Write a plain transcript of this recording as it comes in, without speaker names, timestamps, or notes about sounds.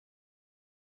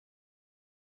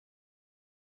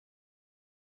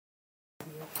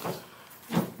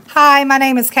Hi, my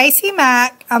name is Casey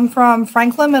Mack. I'm from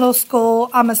Franklin Middle School.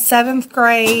 I'm a 7th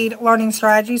grade learning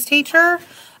strategies teacher.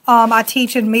 I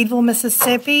teach in Meadville,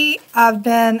 Mississippi. I've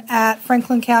been at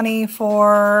Franklin County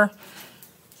for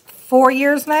 4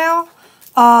 years now.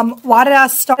 Why did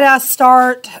I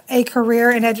start a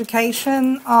career in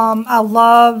education? I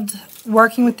loved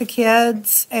working with the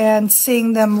kids and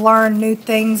seeing them learn new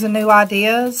things and new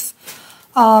ideas.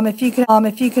 If you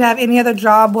could have any other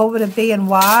job, what would it be and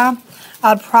why?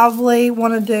 I'd probably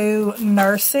want to do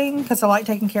nursing because I like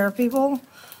taking care of people.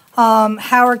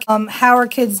 How are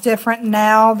kids different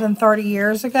now than 30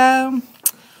 years ago?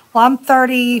 Well, I'm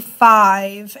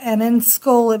 35, and in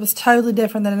school it was totally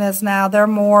different than it is now. They're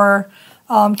more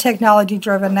technology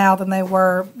driven now than they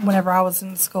were whenever I was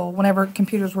in school, whenever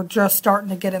computers were just starting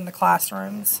to get in the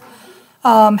classrooms.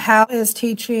 How is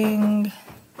teaching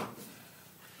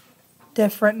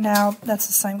different now? That's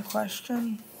the same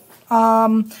question.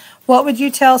 What would you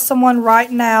tell someone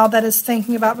right now that is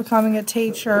thinking about becoming a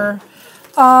teacher?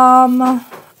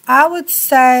 I would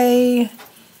say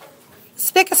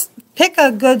pick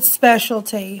a good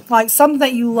specialty, like something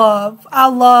that you love. I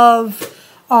love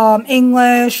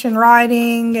English and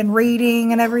writing and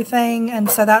reading and everything, and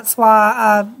so that's why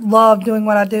I love doing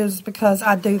what I do, is because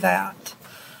I do that.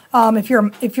 If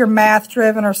you're math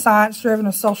driven or science driven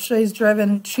or social studies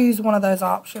driven, choose one of those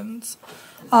options.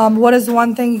 What is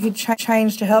one thing you could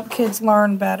change to help kids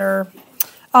learn better?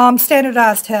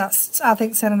 Standardized tests. I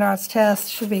think standardized tests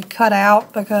should be cut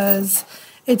out because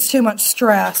it's too much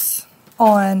stress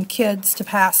on kids to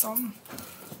pass them.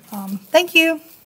 Thank you.